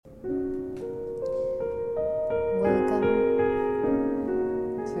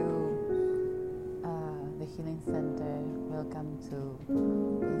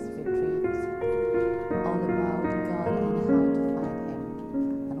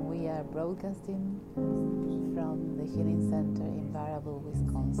are broadcasting from the Healing Center in Baraboo,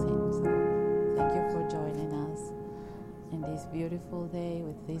 Wisconsin. So thank you for joining us in this beautiful day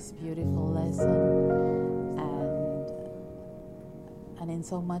with this beautiful lesson and in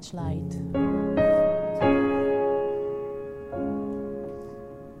so much light.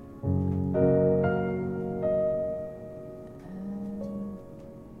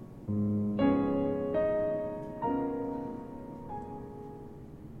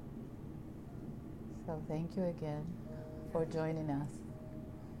 So thank you again for joining us.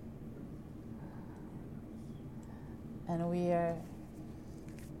 And we are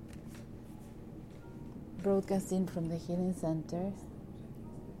broadcasting from the Healing Center,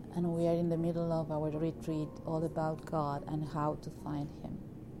 and we are in the middle of our retreat all about God and how to find Him.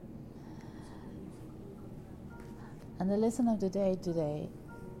 And the lesson of the day today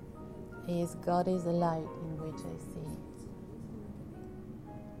is God is the light in which I see.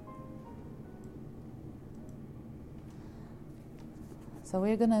 So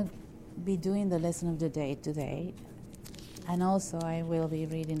we're going to be doing the lesson of the day today. And also I will be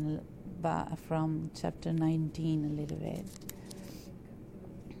reading from chapter 19 a little bit.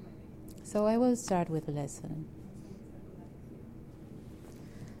 So I will start with the lesson.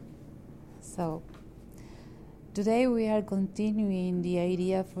 So today we are continuing the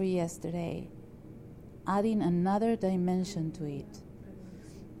idea for yesterday, adding another dimension to it.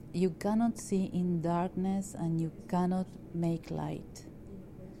 You cannot see in darkness and you cannot make light.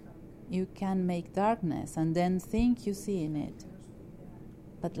 You can make darkness and then think you see in it.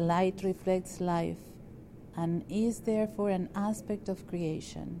 But light reflects life and is therefore an aspect of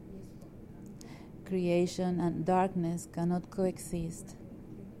creation. Creation and darkness cannot coexist,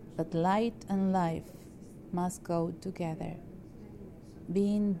 but light and life must go together,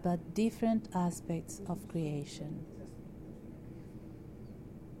 being but different aspects of creation.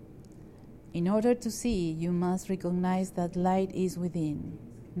 In order to see, you must recognize that light is within,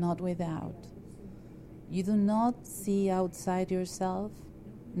 not without. You do not see outside yourself,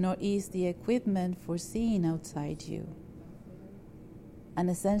 nor is the equipment for seeing outside you. An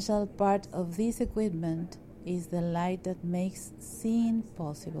essential part of this equipment is the light that makes seeing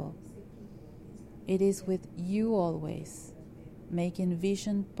possible. It is with you always, making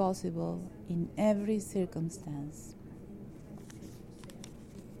vision possible in every circumstance.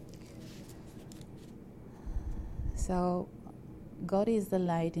 So, God is the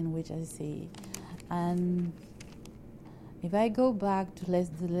light in which I see. And if I go back to the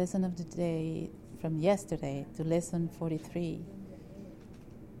lesson of the day from yesterday to lesson 43,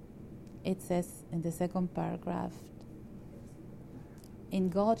 it says in the second paragraph, in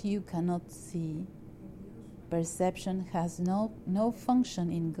God you cannot see. Perception has no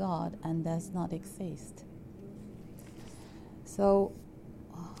function in God and does not exist. So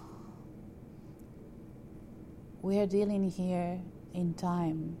we are dealing here in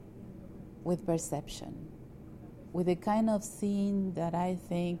time with perception, with a kind of seeing that I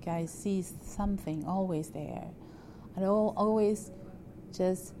think I see something always there, and always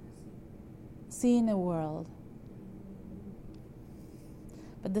just seeing a world.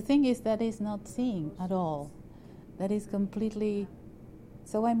 But the thing is that is not seeing at all. That is completely,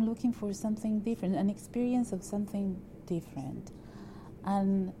 so I'm looking for something different, an experience of something different.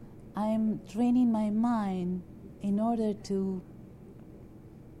 And I'm training my mind in order to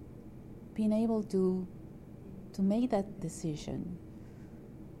being able to make that decision,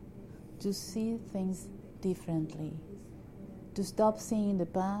 to see things differently, to stop seeing the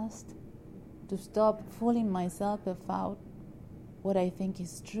past, to stop fooling myself about what I think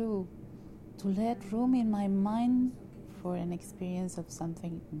is true, to let room in my mind for an experience of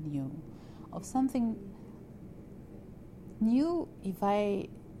something new, if I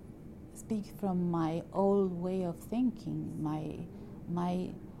speak from my old way of thinking,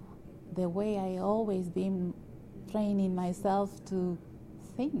 the way I always been training myself to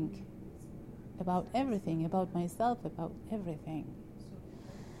think about everything, about myself, about everything.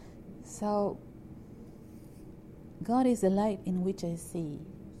 So God is the light in which I see.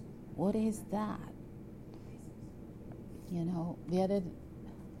 What is that?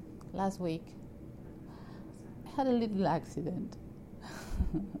 Last week I had a little accident.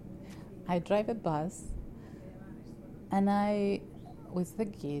 I drive a bus, and with the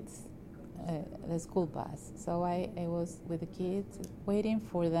kids, the school bus. So I was with the kids waiting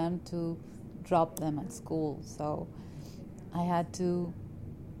for them to drop them at school. So I had to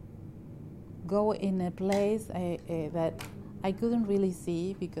go in a place that I couldn't really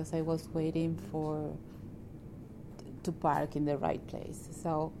see because I was waiting to park in the right place.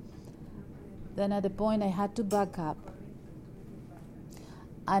 So then at the point I had to back up.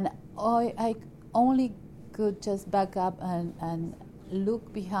 And I only could just back up and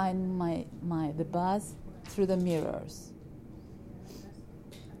look behind the bus through the mirrors.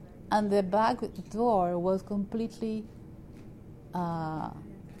 And the back door was completely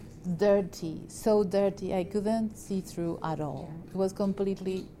dirty, so dirty I couldn't see through at all. It was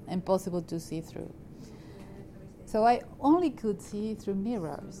completely impossible to see through. So I only could see through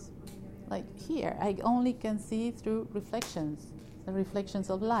mirrors. Like here, I only can see through reflections, the reflections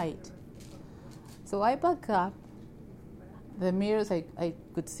of light. So I back up the mirrors, I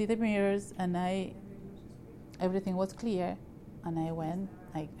could see the mirrors, and everything was clear, and I went,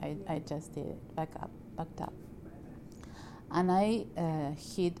 I just did it, backed up. And I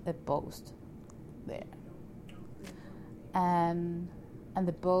hit a post there. And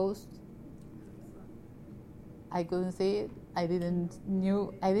the post, I couldn't see it. I didn't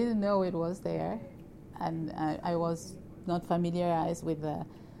know it was there, and I was not familiarized with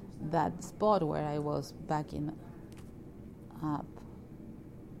that spot where I was backing up.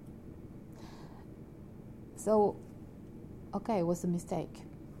 So, okay, it was a mistake.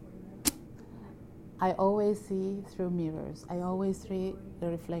 I always see through mirrors. I always see the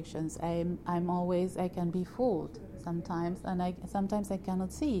reflections. I can be fooled sometimes, and sometimes I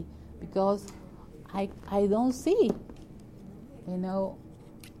cannot see because I don't see.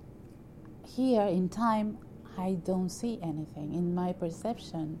 Here in time, I don't see anything. In my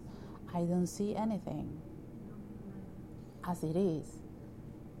perception, I don't see anything as it is.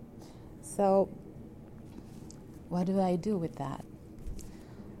 So, what do I do with that?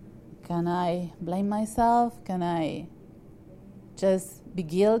 Can I blame myself? Can I just be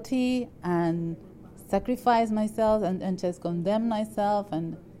guilty and sacrifice myself and just condemn myself,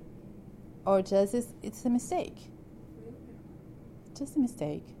 or just it's a mistake? Just a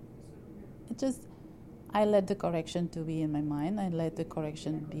mistake. I let the correction to be in my mind. I let the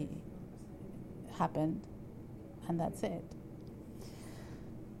correction happen, and that's it.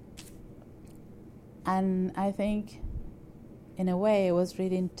 And I think, in a way, I was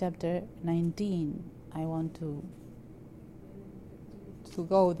reading chapter 19. I want to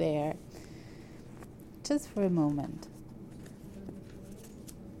go there just for a moment,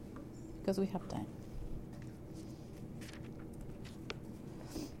 because we have time.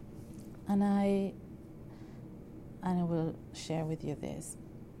 And I will share with you this.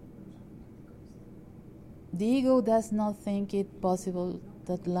 The ego does not think it possible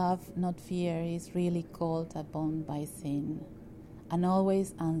that love, not fear, is really called upon by sin, and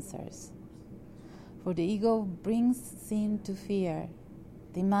always answers. For the ego brings sin to fear,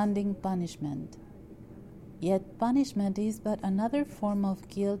 demanding punishment. Yet punishment is but another form of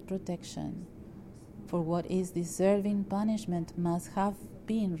guilt protection, for what is deserving punishment must have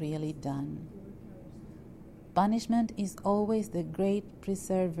been really done. Punishment is always the great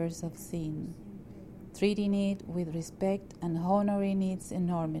preservers of sin, treating it with respect and honoring its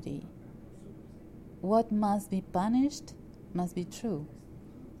enormity. What must be punished must be true,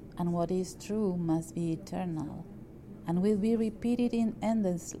 and what is true must be eternal, and will be repeated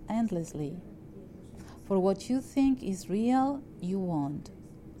endlessly. For what you think is real, you want,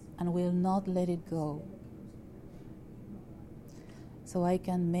 and will not let it go. So I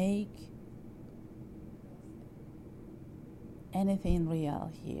can make anything real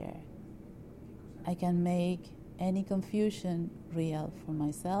here. I can make any confusion real for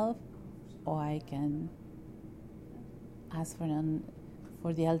myself, or I can ask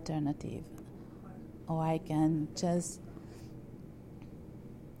for the alternative, or I can just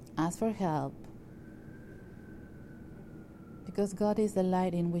ask for help, because God is the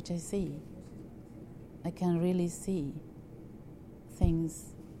light in which I see. I can really see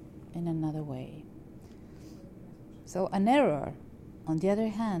things in another way. So an error, on the other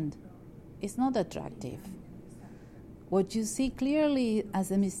hand, is not attractive. What you see clearly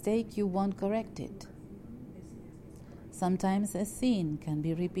as a mistake, you won't correct it. Sometimes a sin can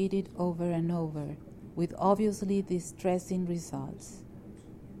be repeated over and over, with obviously distressing results,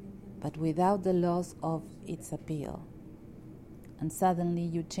 but without the loss of its appeal. And suddenly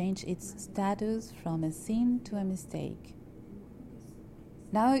you change its status from a sin to a mistake.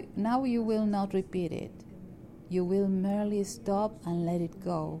 Now you will not repeat it. You will merely stop and let it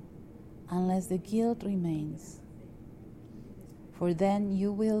go, unless the guilt remains. For then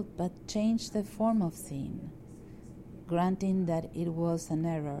you will but change the form of sin, granting that it was an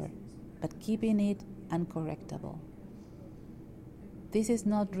error, but keeping it uncorrectable. This is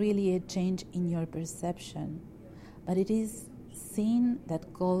not really a change in your perception, but it is sin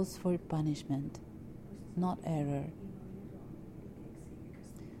that calls for punishment, not error.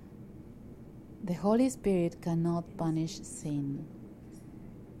 The Holy Spirit cannot punish sin.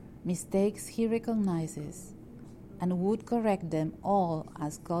 Mistakes he recognizes and would correct them all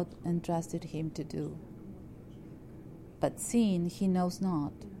as God entrusted him to do. But sin he knows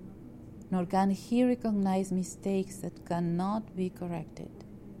not, nor can he recognize mistakes that cannot be corrected.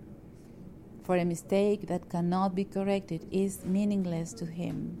 For a mistake that cannot be corrected is meaningless to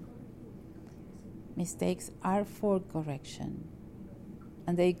him. Mistakes are for correction,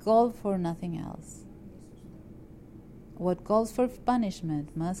 and they call for nothing else. What calls for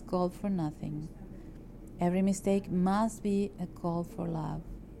punishment must call for nothing. Every mistake must be a call for love.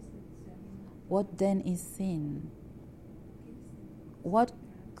 What then is sin? What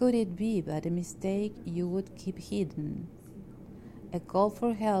could it be but a mistake you would keep hidden? A call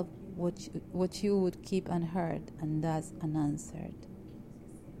for help which you would keep unheard and thus unanswered.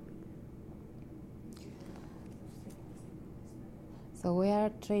 So we are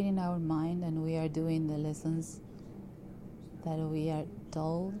training our mind and we are doing the lessons that we are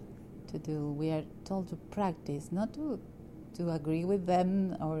told to do. We are told to practice, not to agree with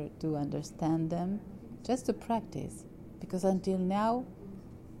them or to understand them, just to practice. Because until now,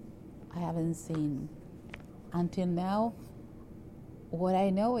 I haven't seen. Until now, what I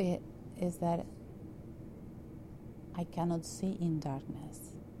know is that I cannot see in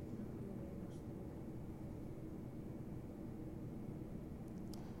darkness.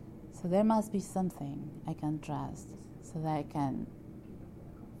 So there must be something I can trust so that I can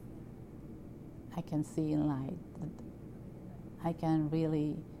see in light, that I can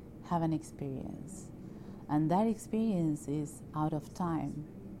really have an experience. And that experience is out of time.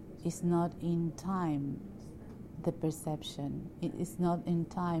 It's not in time, the perception. It is not in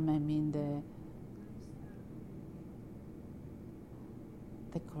time, I mean the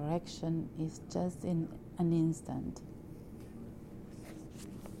correction is just in an instant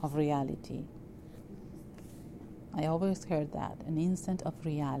of reality. I always heard that, an instant of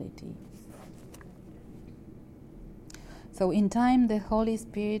reality. So in time, the Holy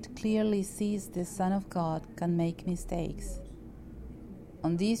Spirit clearly sees the Son of God can make mistakes.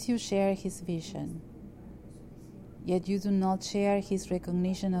 On this you share his vision. Yet you do not share his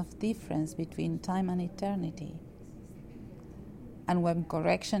recognition of difference between time and eternity. And when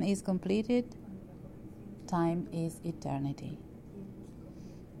correction is completed, time is eternity.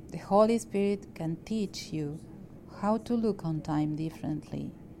 The Holy Spirit can teach you how to look on time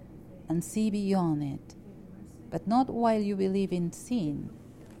differently and see beyond it, but not while you believe in sin.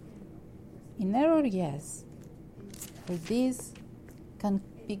 In error, yes, for this can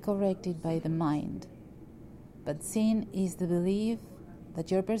be corrected by the mind, but sin is the belief that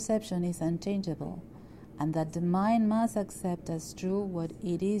your perception is unchangeable and that the mind must accept as true what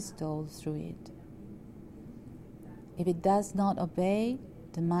it is told through it. If it does not obey,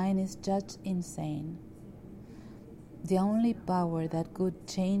 the mind is judged insane. The only power that could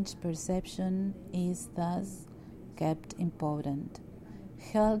change perception is thus kept impotent,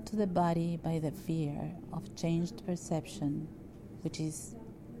 held to the body by the fear of changed perception, which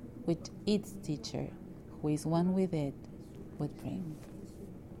its teacher, who is one with it, would bring.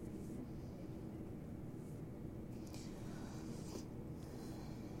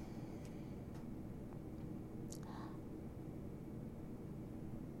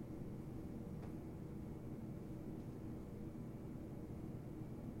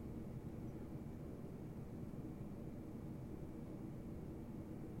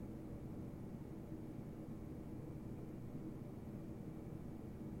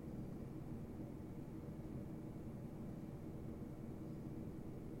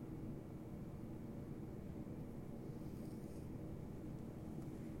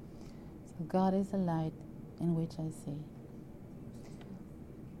 God is a light in which I see.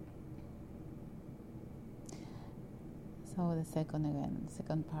 So the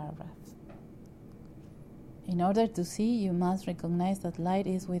second paragraph. In order to see, you must recognize that light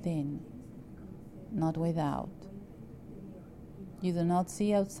is within, not without. You do not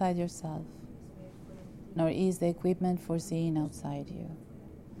see outside yourself, nor is the equipment for seeing outside you.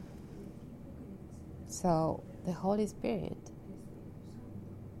 So the Holy Spirit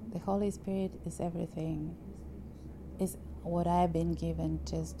is everything, is what I've been given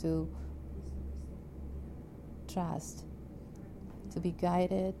just to trust, to be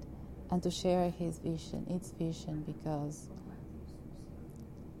guided, and to share its vision, because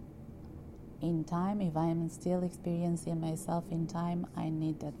in time, if I am still experiencing myself in time, I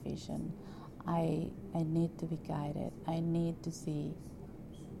need that vision. I need to be guided. I need to see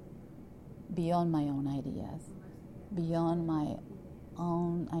beyond my own ideas, beyond my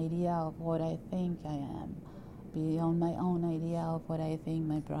own idea of what I think I am, beyond my own idea of what I think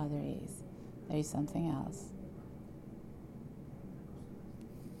my brother is. There is something else.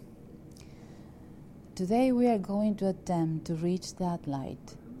 Today we are going to attempt to reach that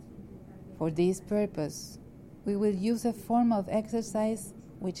light. For this purpose, we will use a form of exercise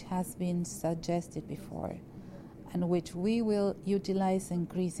which has been suggested before and which we will utilize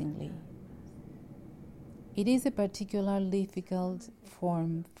increasingly. It is a particularly difficult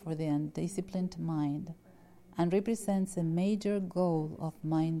form for the undisciplined mind and represents a major goal of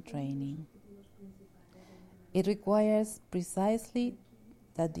mind training. It requires precisely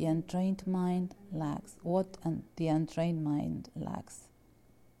that the untrained mind lacks, the untrained mind lacks.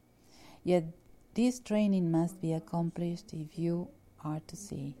 Yet this training must be accomplished if you are to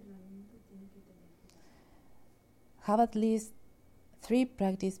see. Have at least 3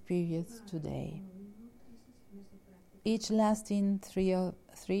 practice periods today, each lasting 3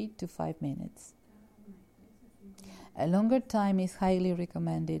 to 5 minutes. A longer time is highly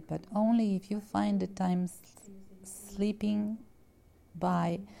recommended, but only if you find the time slipping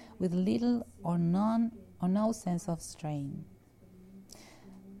by with little or no sense of strain.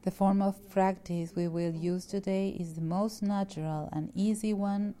 The form of practice we will use today is the most natural and easy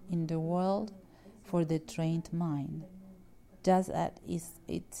one in the world for the trained mind, just as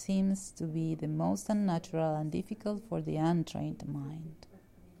it seems to be the most unnatural and difficult for the untrained mind.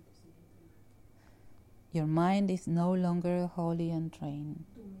 Your mind is no longer wholly untrained.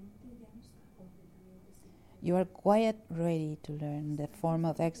 You are quite ready to learn the form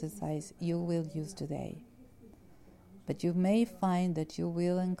of exercise you will use today, but you may find that you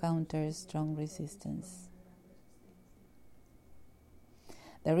will encounter strong resistance.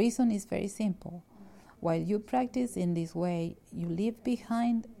 The reason is very simple. While you practice in this way, you leave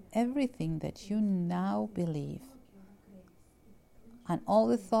behind everything that you now believe and all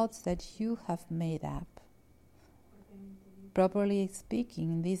the thoughts that you have made up. Properly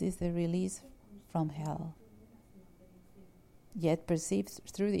speaking, this is the release from hell. Yet perceived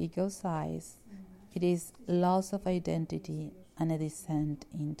through the ego's eyes, it is loss of identity and a descent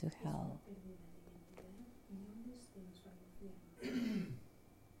into hell.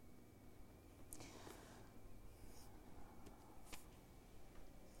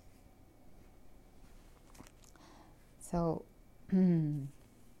 So,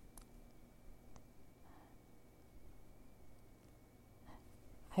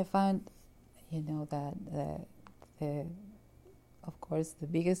 I found, that of course, the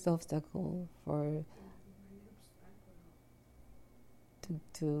biggest obstacle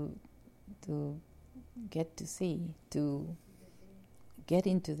to get to see, to get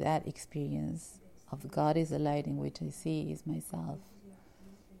into that experience of God is the light in which I see is myself.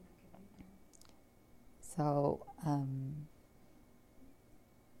 So,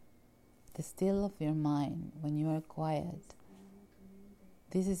 the still of your mind when you are quiet.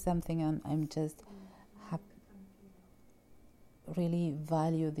 This is something I'm just really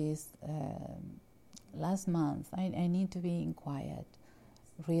value this last month. I need to be in quiet,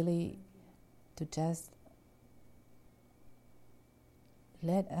 really, to just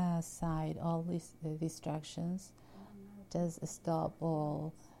let aside all these distractions, just stop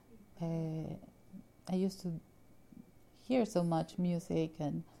all. I used to hear so much music,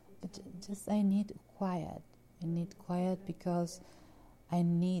 but just I need quiet. I need quiet because I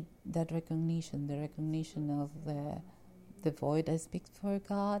need that recognition, the recognition of the void I speak for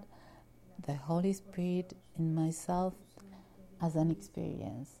God, the Holy Spirit in myself as an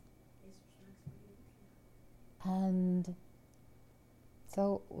experience. And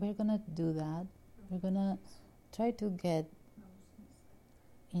so we're going to do that. We're going to try to get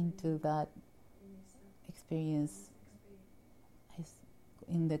into that experience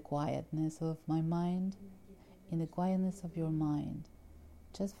in the quietness of my mind, in the quietness of your mind,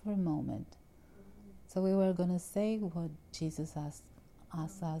 just for a moment. So we were going to say what Jesus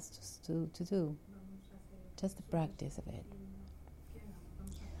asked us to do, just the practice of it.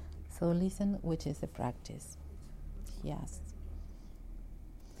 So listen, which is the practice. He asked,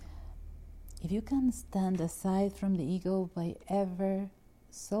 if you can stand aside from the ego by ever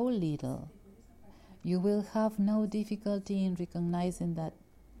so little, you will have no difficulty in recognizing that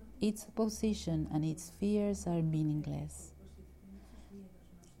its opposition and its fears are meaningless.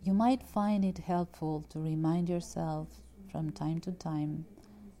 You might find it helpful to remind yourself from time to time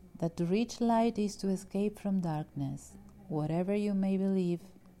that to reach light is to escape from darkness, whatever you may believe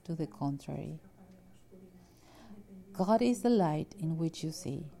to the contrary. God is the light in which you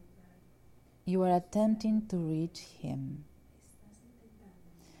see. You are attempting to reach Him.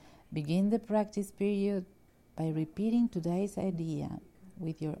 Begin the practice period by repeating today's idea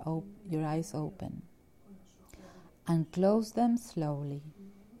with your eyes open, and close them slowly,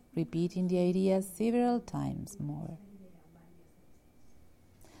 repeating the idea several times more.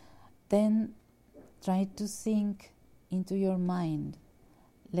 Then Try to sink into your mind,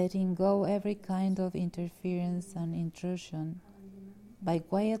 letting go every kind of interference and intrusion by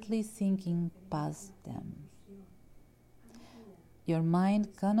quietly sinking past them. Your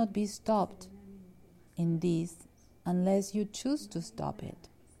mind cannot be stopped in this unless you choose to stop it.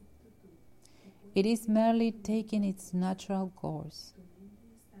 It is merely taking its natural course.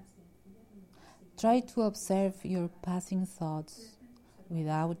 Try to observe your passing thoughts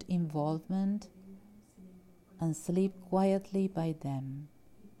without involvement and sleep quietly by them.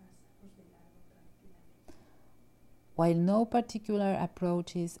 While no particular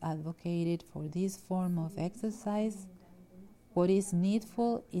approach is advocated for this form of exercise, what is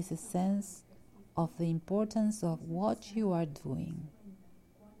needful is a sense of the importance of what you are doing,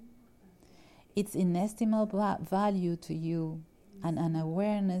 its inestimable value to you, and an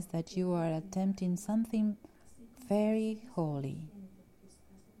awareness that you are attempting something very holy.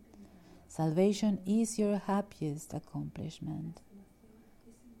 Salvation is your happiest accomplishment.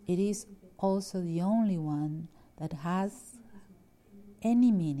 It is also the only one that has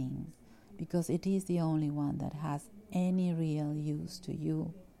any meaning, because it is the only one that has any real use to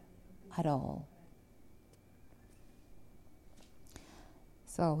you at all.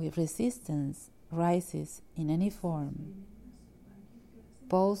 So if resistance rises in any form,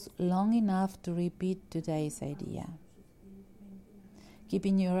 pause long enough to repeat today's idea,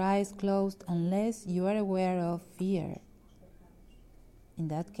 keeping your eyes closed unless you are aware of fear. In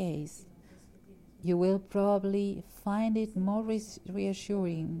that case, you will probably find it more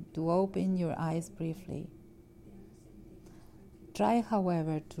reassuring to open your eyes briefly. Try,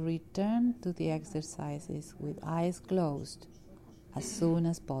 however, to return to the exercises with eyes closed as soon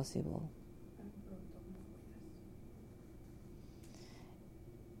as possible.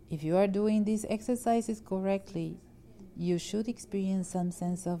 If you are doing these exercises correctly, you should experience some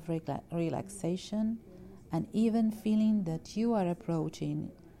sense of relaxation and even feeling that you are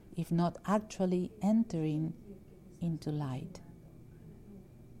approaching, if not actually entering, into light.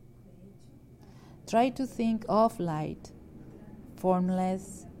 Try to think of light,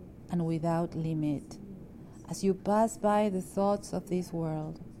 formless and without limit, as you pass by the thoughts of this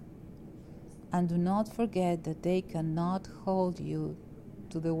world, and do not forget that they cannot hold you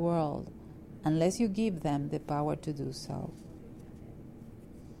to the world unless you give them the power to do so.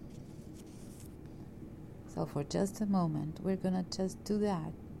 So for just a moment, we're going to just do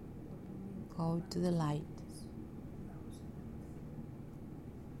that. Go to the light.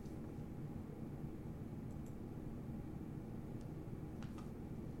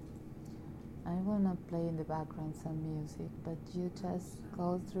 I will not play in the background some music, but you just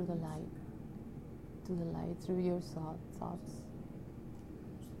go through the light, through your thoughts.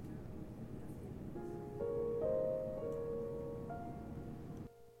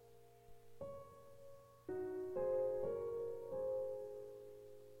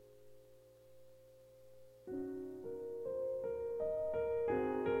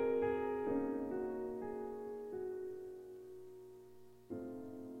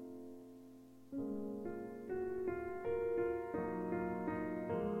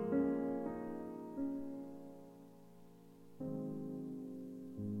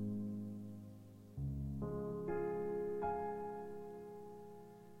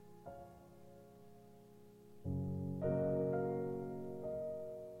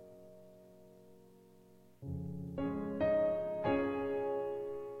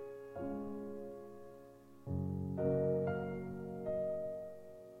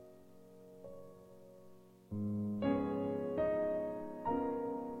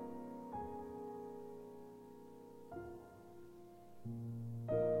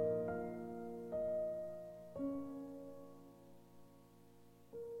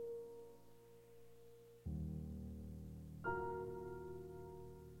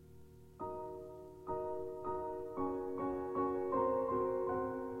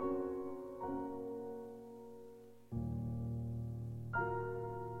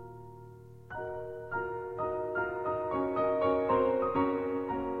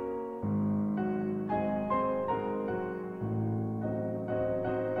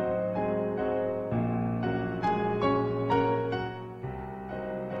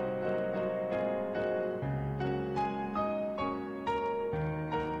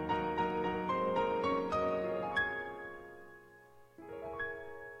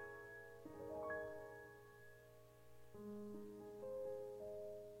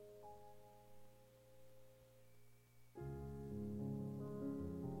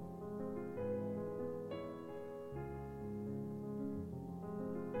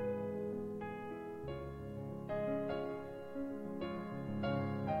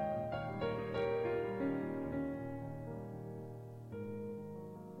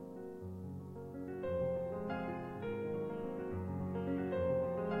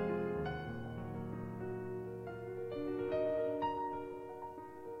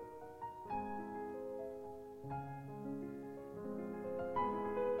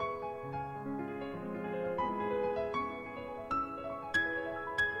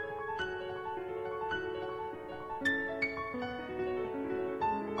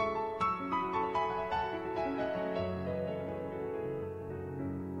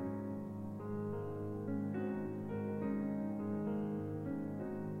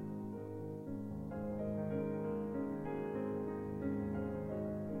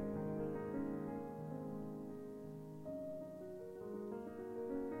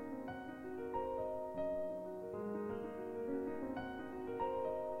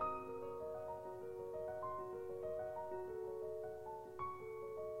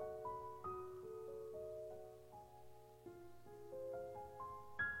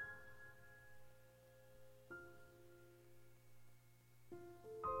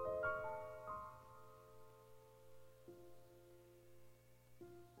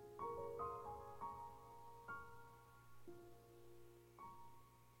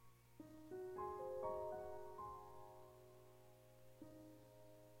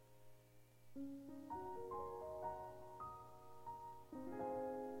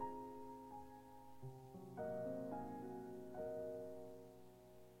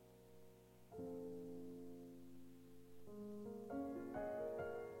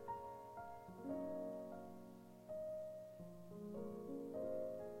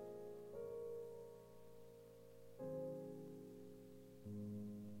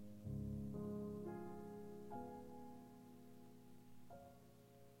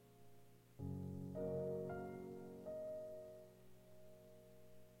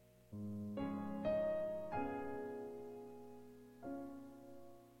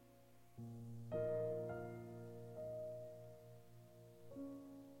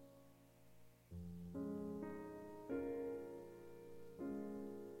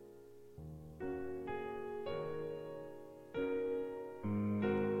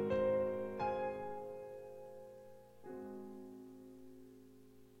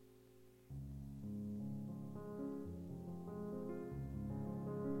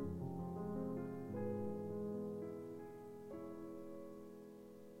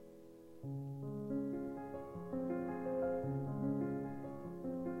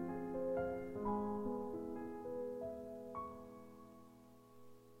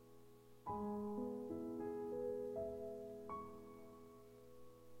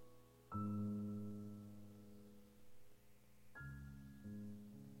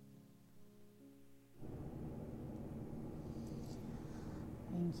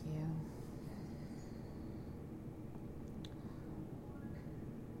 Thank you.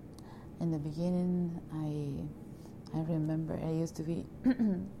 In the beginning, I remember I used to be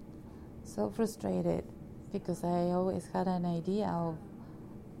so frustrated because I always had an idea of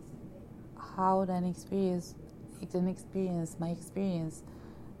how my experience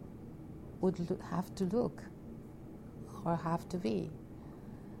would have to look or have to be.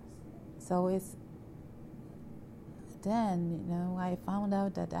 So then, I found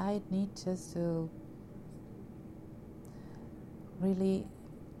out that I need just to really,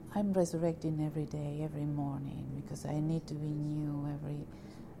 I'm resurrecting every day, every morning, because I need to be new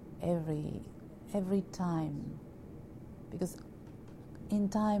every time. Because in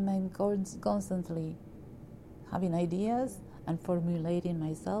time, I'm constantly having ideas and formulating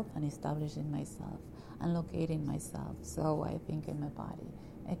myself and establishing myself and locating myself. So I think in my body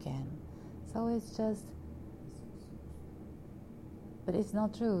again. So it's just, but it's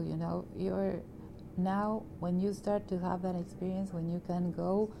not true, You're now, when you start to have that experience, when you can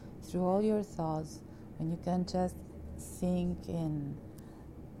go through all your thoughts, when you can just sink in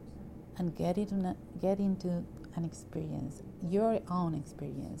and get into an experience, your own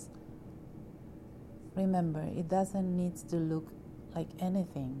experience. Remember, it doesn't need to look like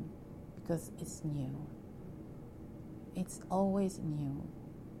anything because it's new. It's always new.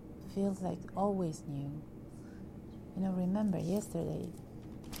 Feels like always new. Remember yesterday.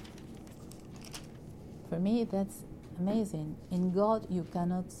 For me, that's amazing. In God, you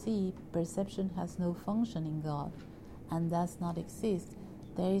cannot see. Perception has no function in God and does not exist.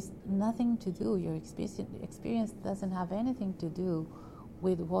 There is nothing to do. Your experience doesn't have anything to do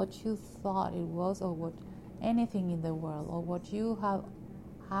with what you thought it was or what anything in the world or what you have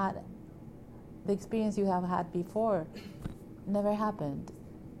had. The experience you have had before never happened.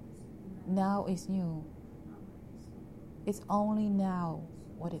 Now is new. It's only now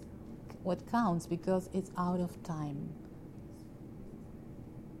what counts because it's out of time.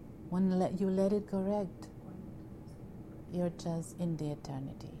 When you let it correct, you're just in the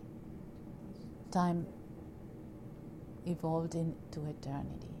eternity. Time evolved into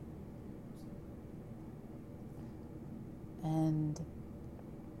eternity. And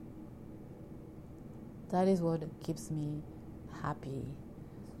that is what keeps me happy,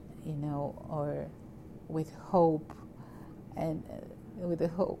 or with hope, and with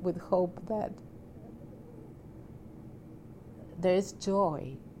hope that there is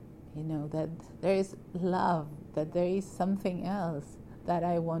joy, that there is love, that there is something else that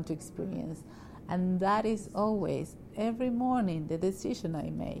I want to experience. And that is always, every morning, the decision I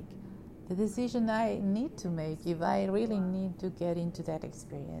make, the decision I need to make if I really need to get into that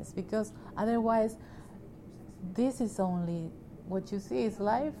experience. Because otherwise, this is only what you see is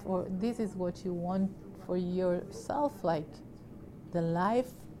life, or this is what you want for yourself, like the life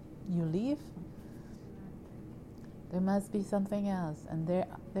you live. There must be something else, and there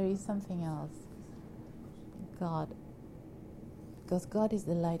is something else. God. Because God is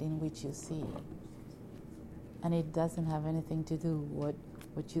the light in which you see. And it doesn't have anything to do with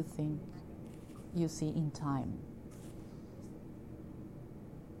what you think you see in time.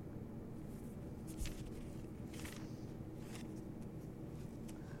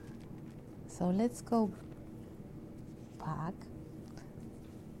 So let's go back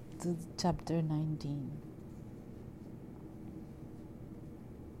to chapter 19.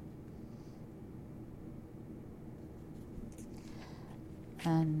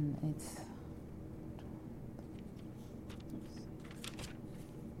 And it's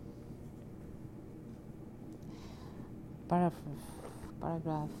paragraph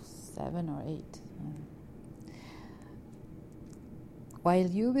 7 or 8. While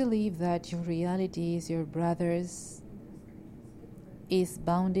you believe that your reality is your brother's, is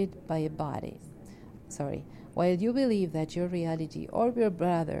bounded by a body. While you believe that your reality or your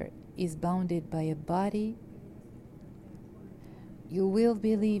brother is bounded by a body, you will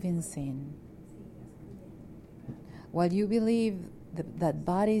believe in sin. While you believe that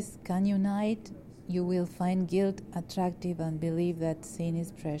bodies can unite, you will find guilt attractive and believe that sin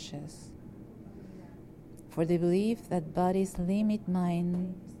is precious. For the belief that bodies limit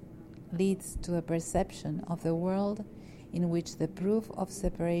mind leads to a perception of the world in which the proof of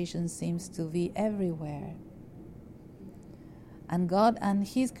separation seems to be everywhere. And God and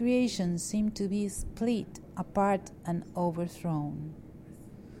His creation seem to be split apart and overthrown.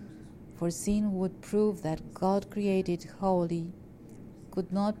 For sin would prove that God created holy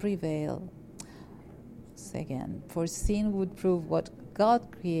could not prevail. For sin would prove what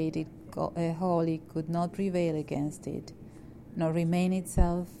God created holy could not prevail against it, nor remain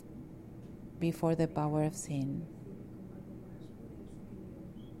itself before the power of sin.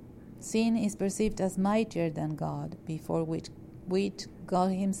 Sin is perceived as mightier than God, before which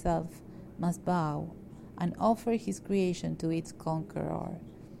God himself must bow and offer his creation to its conqueror.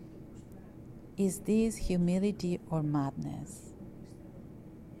 Is this humility or madness?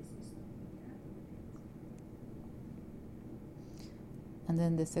 And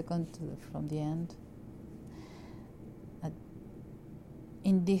then the second from the end.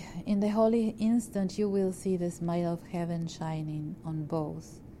 In the holy instant you will see the smile of heaven shining on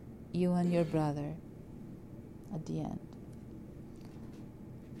both you and your brother at the end.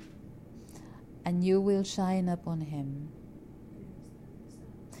 And you will shine upon him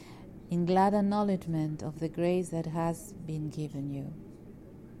in glad acknowledgement of the grace that has been given you.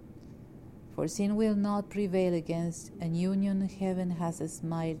 For sin will not prevail against an union heaven has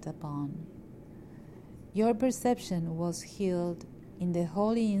smiled upon. Your perception was healed in the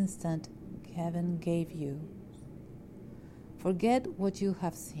holy instant heaven gave you. Forget what you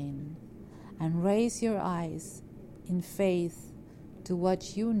have seen and raise your eyes in faith to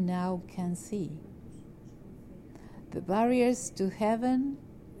what you now can see. The barriers to heaven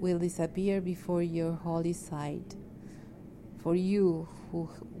will disappear before your holy sight. For you who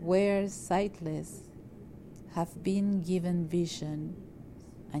were sightless have been given vision,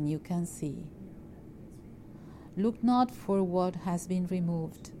 and you can see. Look not for what has been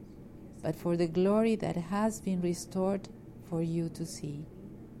removed, but for the glory that has been restored for you to see.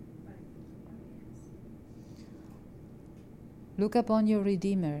 Look upon your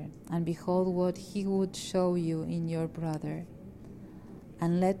Redeemer, and behold what he would show you in your brother.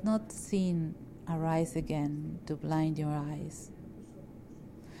 And let not sin arise again to blind your eyes.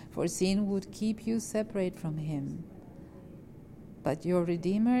 For sin would keep you separate from him, but your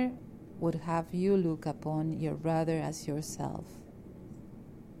Redeemer would have you look upon your brother as yourself.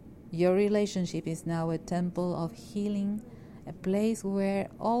 Your relationship is now a temple of healing, a place where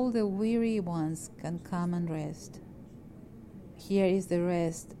all the weary ones can come and rest. Here is the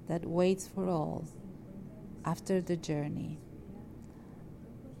rest that waits for all after the journey,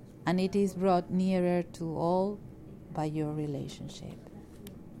 and it is brought nearer to all by your relationship.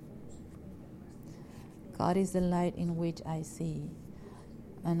 God is the light in which I see,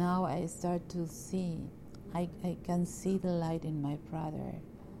 and now I start to see, I can see the light in my brother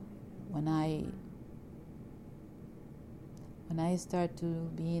when I start to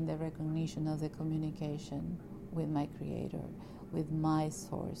be in the recognition of the communication with my Creator, with my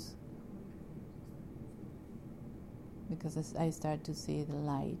source, because I start to see the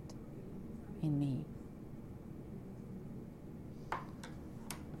light in me.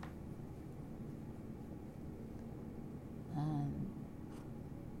 And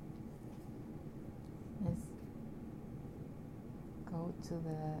let's go to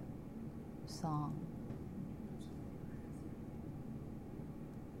the song.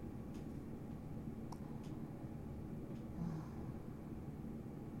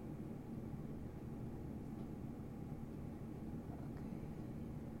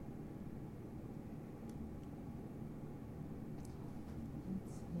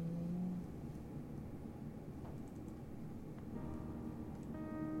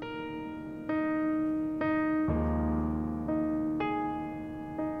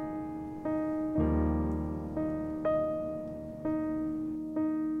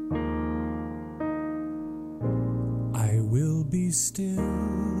 Be still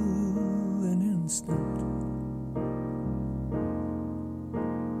an instant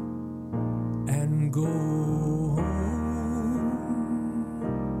and go home.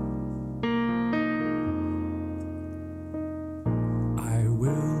 I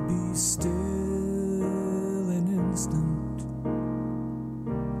will be still an instant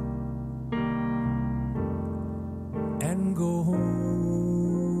and go home.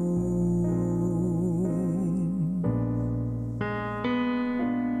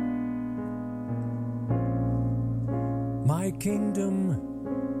 My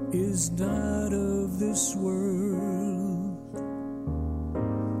kingdom is not of this world.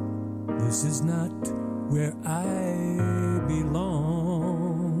 This is not where I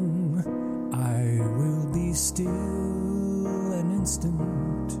belong. I will be still an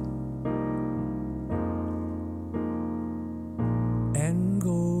instant and go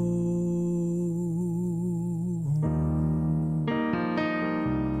home.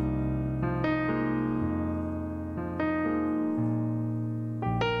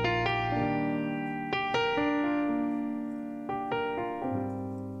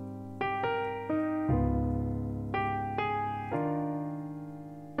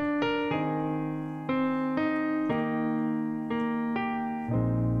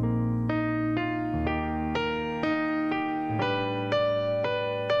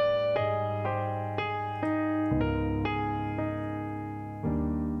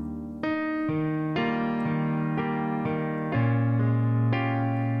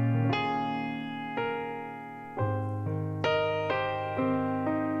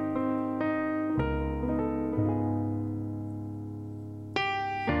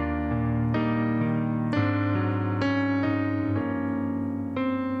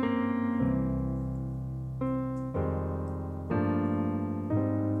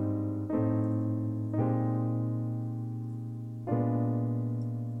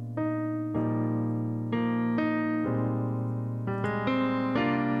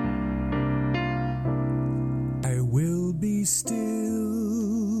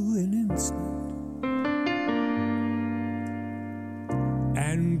 instant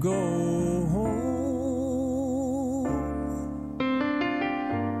and go home.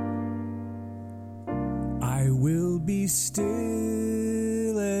 I will be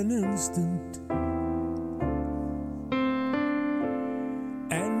still an instant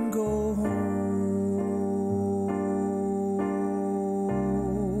and go home.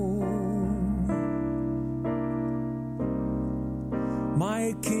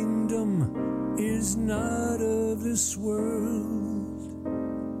 My kingdom is not of this world.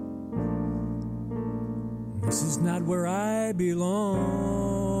 This is not where I belong.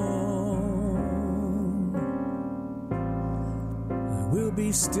 I will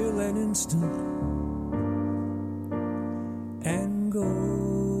be still an instant and go.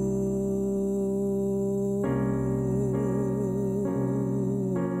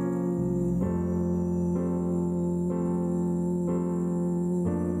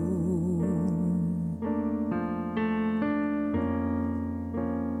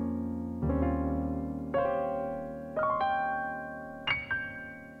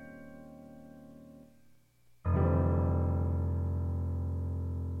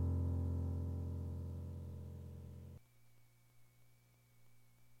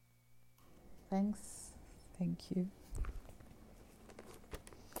 Thanks. Thank you.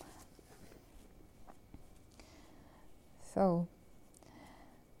 So,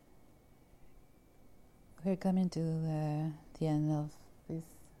 we're coming to the end of this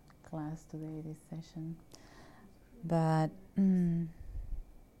class today, this session. But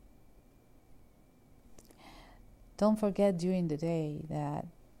don't forget during the day that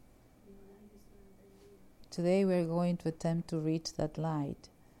today we're going to attempt to reach that light.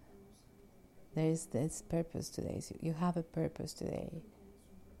 There is this purpose today. So you have a purpose today.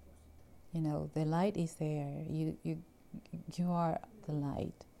 You know, the light is there. You are the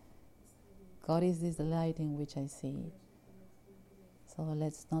light. God is this light in which I see. So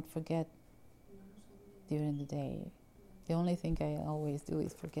let's not forget during the day. The only thing I always do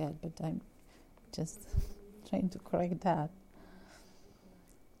is forget, but I'm just trying to correct that.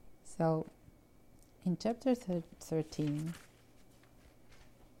 So, in chapter 13,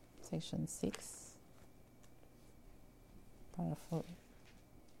 section 6,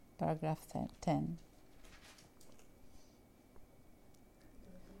 paragraph 10.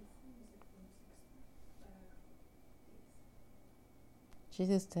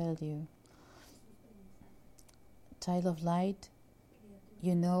 Jesus tells you, child of light,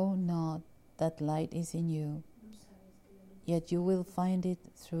 you know not that light is in you, yet you will find it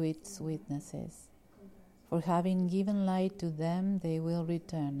through its witnesses. For having given light to them, they will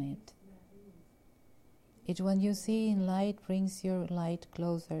return it. Each one you see in light brings your light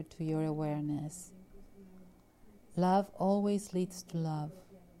closer to your awareness. Love always leads to love.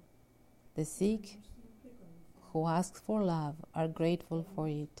 The sick who ask for love are grateful for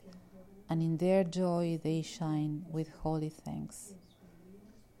it, and in their joy they shine with holy thanks.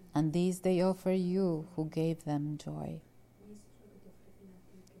 And this they offer you who gave them joy.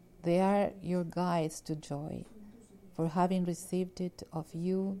 They are your guides to joy, for having received it of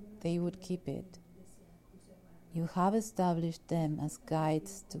you, they would keep it. You have established them as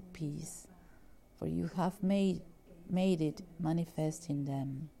guides to peace, for you have made it manifest in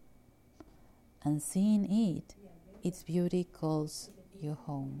them. And seeing it, its beauty calls you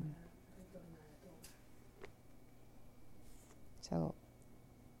home. So,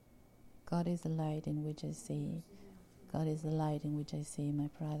 God is the light in which I see. God is the light in which I see my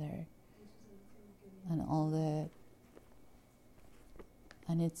brother, and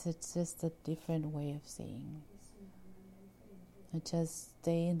it's just a different way of seeing. I just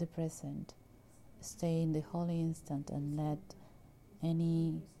stay in the present, stay in the holy instant, and let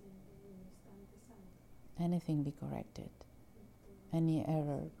anything be corrected, any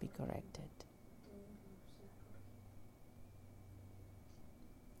error be corrected.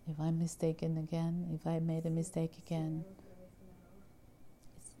 If I'm mistaken again, if I made a mistake again,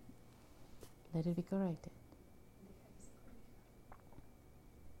 let it be corrected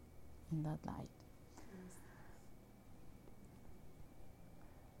in that light.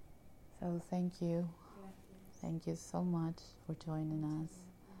 So thank you. Thank you so much for joining us,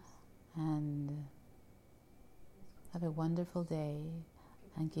 and have a wonderful day,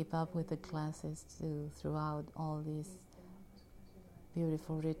 and keep up with the classes throughout all this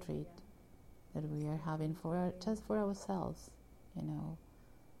beautiful retreat that we are having just for ourselves, you know.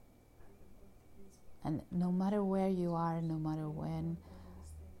 And no matter where you are, no matter when,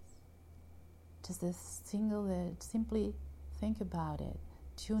 just simply think about it.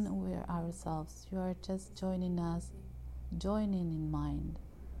 Tune with ourselves. You are just joining us, joining in mind,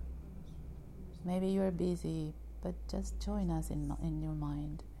 Maybe you're busy, but just join us in your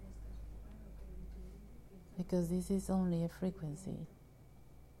mind. Because this is only a frequency.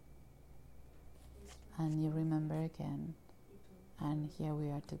 And you remember again. And here we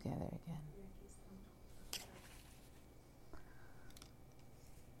are together again.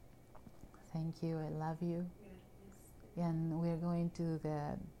 Thank you, I love you. And we're going to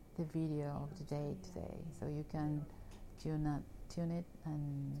the video of the day today, so you can tune it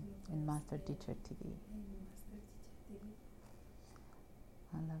in Master Teacher TV.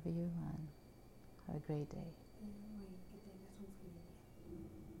 I love you and have a great day.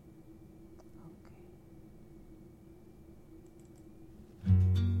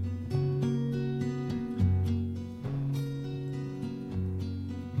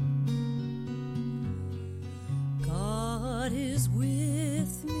 God is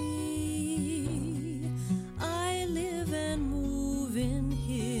with me. I live and move in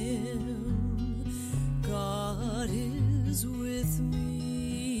Him. God is with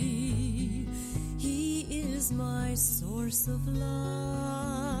me. He is my source of life,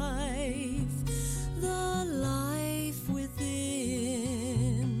 the life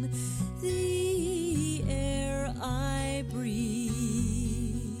within, the air I breathe,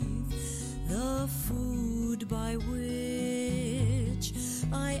 the food by which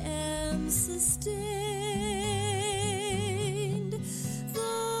I am sustained,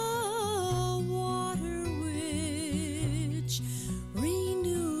 the water which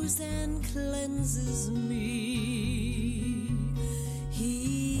renews and cleanses me.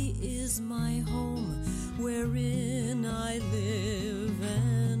 He is my home wherein I live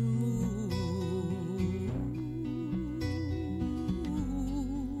and move.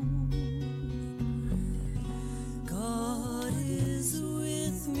 God is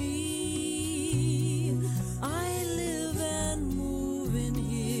with me. I live and move in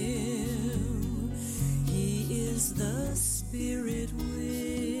Him. He is the Spirit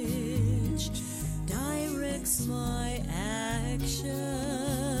which directs my actions.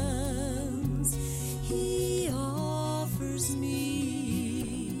 He offers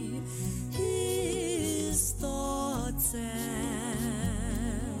me His thoughts and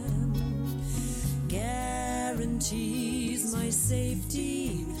guarantees my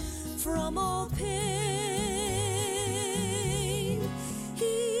safety from all pain.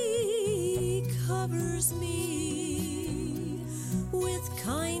 He covers me with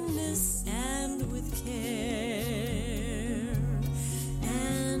kindness and with care,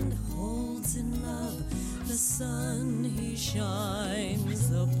 and holds in love the sun He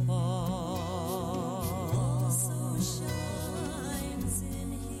shines upon. Also shines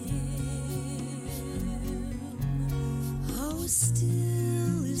in Him. How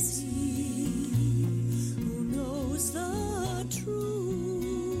still is He who knows the truth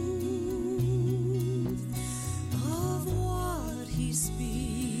of what He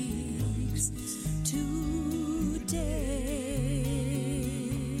speaks today.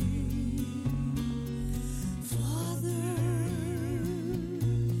 Father,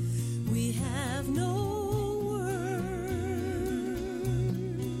 we have no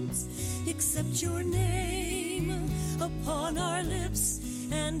words except your name upon our lips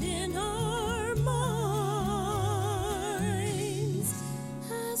and in our minds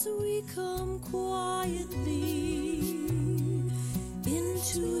as we come quietly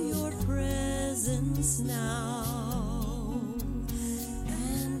into your presence now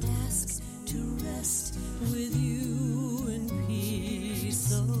and ask to rest with you in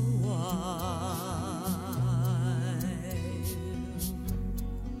peace a while.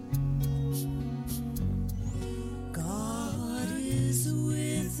 God is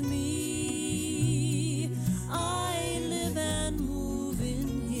with me. I live and move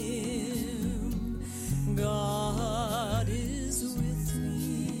in Him. God is with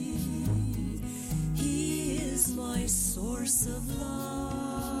me. He is my source of life,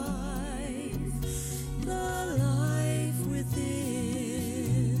 the life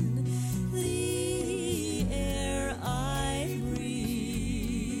within, the air I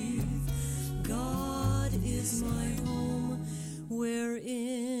breathe. God is my home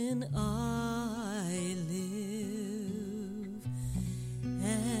wherein I live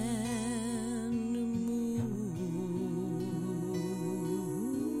and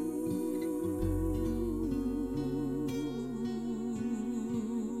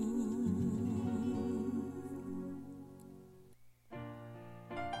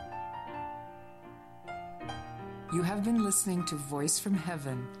You have been listening to Voice from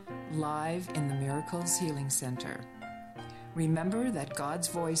Heaven, live in the Miracles Healing Center. Remember that God's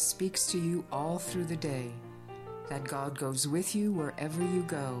voice speaks to you all through the day, that God goes with you wherever you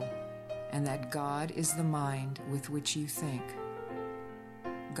go, and that God is the mind with which you think.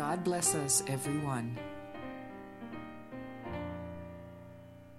 God bless us, everyone.